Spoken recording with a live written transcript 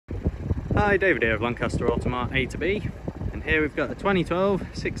Hi, David here of Lancaster Automart A2B, and here we've got a 2012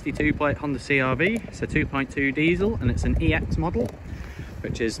 62 plate Honda CR-V. It's a 2.2 diesel and it's an EX model,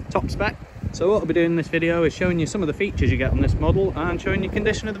 which is top spec. So what I'll be doing in this video is showing you some of the features you get on this model and showing you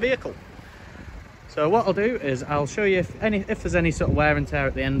condition of the vehicle. So what I'll do is I'll show you if there's any sort of wear and tear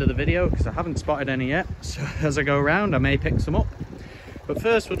at the end of the video, because I haven't spotted any yet. So as I go around I may pick some up. But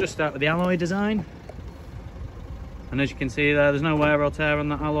first we'll just start with the alloy design. And as you can see there's no wear or tear on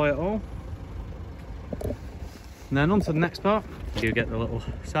that alloy at all. And then on to the next part, you get the little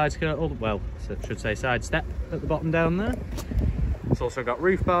side skirt, well, I should say side step at the bottom down there. It's also got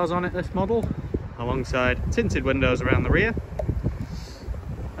roof bars on it, this model, alongside tinted windows around the rear.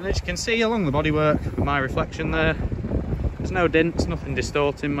 And as you can see along the bodywork, with my reflection there, there's no dents, nothing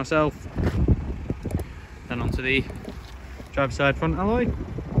distorting myself. Then onto the driver's side front alloy.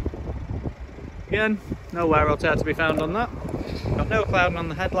 Again, no wear or tear to be found on that. Got no clouding on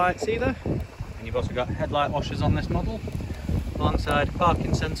the headlights either. And you've also got headlight washers on this model, alongside a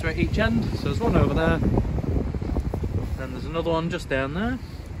parking sensor at each end. So there's one over there, then there's another one just down there.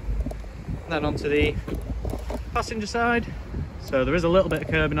 And then onto the passenger side. So there is a little bit of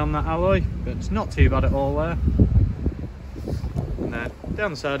curbing on that alloy, but it's not too bad at all there. And then down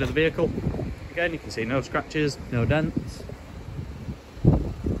the side of the vehicle, again you can see no scratches, no dents.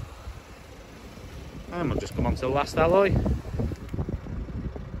 And we'll just come on to the last alloy.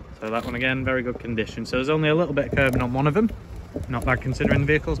 So that one again, very good condition. So there's only a little bit of curbing on one of them. Not bad considering the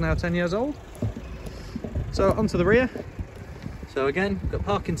vehicle's now 10 years old. So onto the rear. So again, got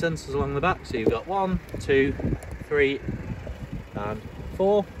parking sensors along the back. So you've got 1, 2, 3 and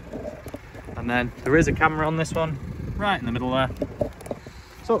 4. And then there is a camera on this one, right in the middle there.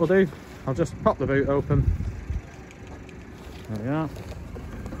 So what we'll do, I'll just pop the boot open. There we are.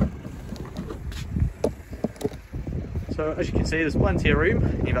 So as you can see, there's plenty of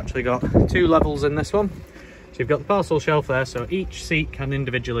room. You've actually got 2 levels in this one. So you've got the parcel shelf there, so each seat can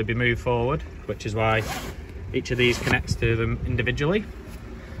individually be moved forward, which is why each of these connects to them individually.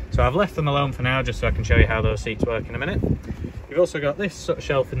 So I've left them alone for now, just so I can show you how those seats work in a minute. You've also got this sort of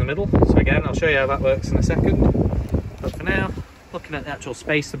shelf in the middle. So again, I'll show you how that works in a second. But for now, looking at the actual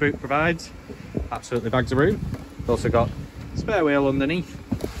space the boot provides, absolutely bags of room. You've also got a spare wheel underneath,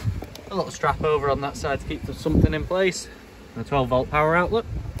 a little strap over on that side to keep something in place, and a 12-volt power outlet.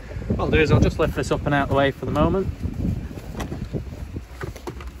 What I'll do is I'll just lift this up and out of the way for the moment.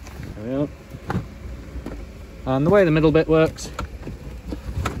 There we go. And the way the middle bit works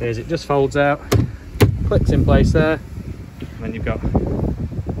is it just folds out, clicks in place there, and then you've got a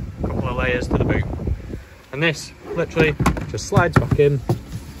couple of layers to the boot. And this literally just slides back in.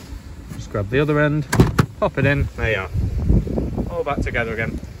 Just grab the other end, pop it in, there you are. All back together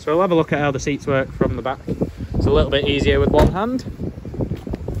again. So we'll have a look at how the seats work from the back. It's a little bit easier with one hand.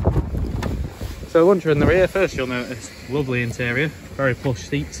 So once you're in the rear, first you'll notice lovely interior, very plush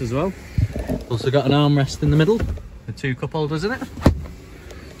seats as well. Also got an armrest in the middle with 2 cup holders in it.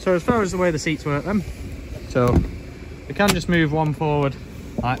 So as far as the way the seats work then, so we can just move one forward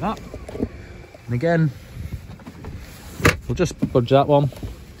like that. And again, we'll just budge that one.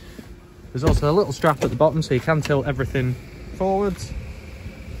 There's also a little strap at the bottom so you can tilt everything forwards.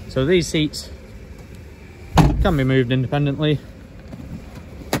 So these seats can be moved independently.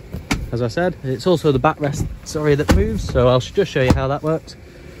 As I said, it's also the backrest, that moves, so I'll just show you how that works.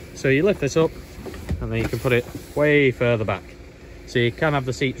 So you lift this up and then you can put it way further back. So you can have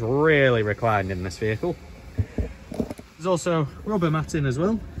the seats really reclined in this vehicle. There's also rubber matting as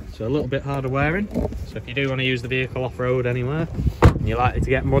well, so a little bit harder wearing. So if you do want to use the vehicle off-road anywhere and you're likely to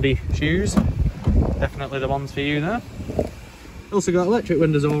get muddy shoes, definitely the ones for you there. Also got electric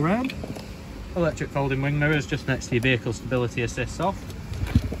windows all round, electric folding wing mirrors just next to your vehicle stability assist off,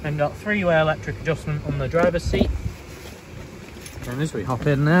 and got 3-way electric adjustment on the driver's seat. And as we hop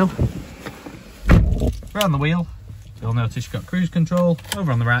in now, around the wheel, you'll notice you've got cruise control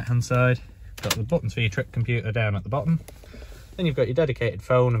over on the right hand side, you've got the buttons for your trip computer down at the bottom, then you've got your dedicated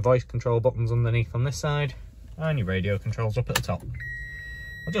phone and voice control buttons underneath on this side, and your radio controls up at the top.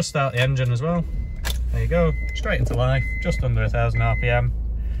 I'll just start the engine as well. There you go, straight into life, just under 1000 RPM,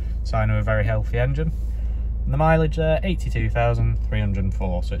 sign of a very healthy engine. And the mileage there,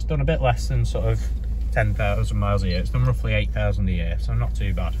 82,304, so it's done a bit less than sort of 10,000 miles a year. It's done roughly 8,000 a year, so not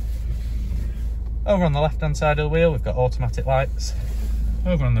too bad. Over on the left hand side of the wheel we've got automatic lights.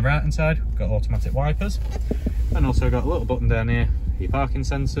 Over on the right hand side we've got automatic wipers, and also got a little button down here for your parking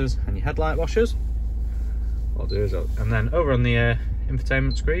sensors and your headlight washers. What I'll do is and then over on the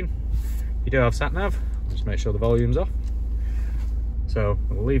infotainment screen you do have sat nav. Just make sure the volume's off. So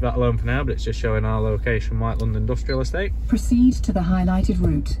we'll leave that alone for now, but it's just showing our location, Lund Industrial Estate. Proceed to the highlighted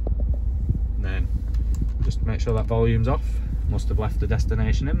route. and then just make sure that volume's off. Must have left the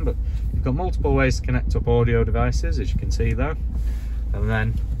destination in, but you've got multiple ways to connect up audio devices, as you can see there. And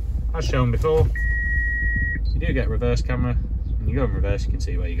then, as shown before, you do get a reverse camera. When you go in reverse, you can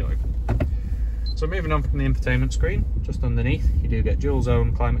see where you're going. So moving on from the infotainment screen, just underneath, you do get dual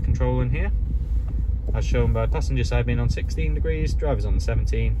zone climate control in here, as shown by passenger side being on 16 degrees, driver's on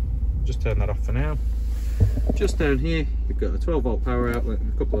 17. Just turn that off for now. Just down here, you've got a 12 volt power outlet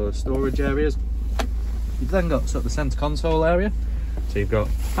and a couple of storage areas. You've then got sort of the centre console area. So you've got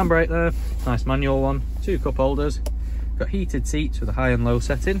handbrake there, nice manual one, 2 cup holders, got heated seats with a high and low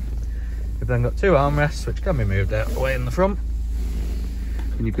setting. You've then got 2 armrests which can be moved out of the way in the front.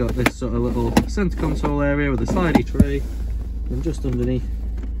 And you've got this sort of little centre console area with a slidey tray, and just underneath,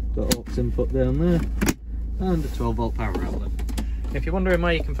 got aux input down there, and a 12 volt power outlet. If you're wondering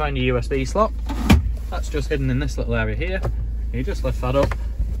where you can find your USB slot, that's just hidden in this little area here. You just lift that up,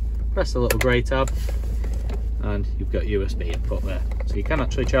 press the little grey tab, and you've got USB input there. So you can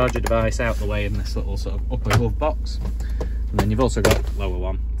actually charge a device out the way in this little sort of upper glove box. And then you've also got a lower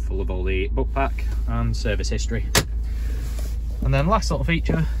one full of all the book pack and service history. And then last little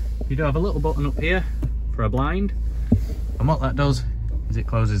feature, you do have a little button up here for a blind, and what that does is it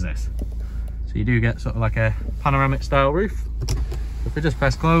closes this. So you do get sort of like a panoramic style roof. If we just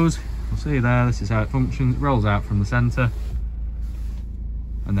press close, you'll see there, this is how it functions. It rolls out from the centre,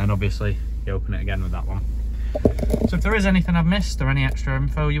 and then obviously you open it again with that one. So if there is anything I've missed or any extra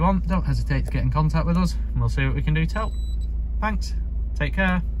info you want, don't hesitate to get in contact with us and we'll see what we can do to help. Thanks, take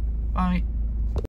care, bye.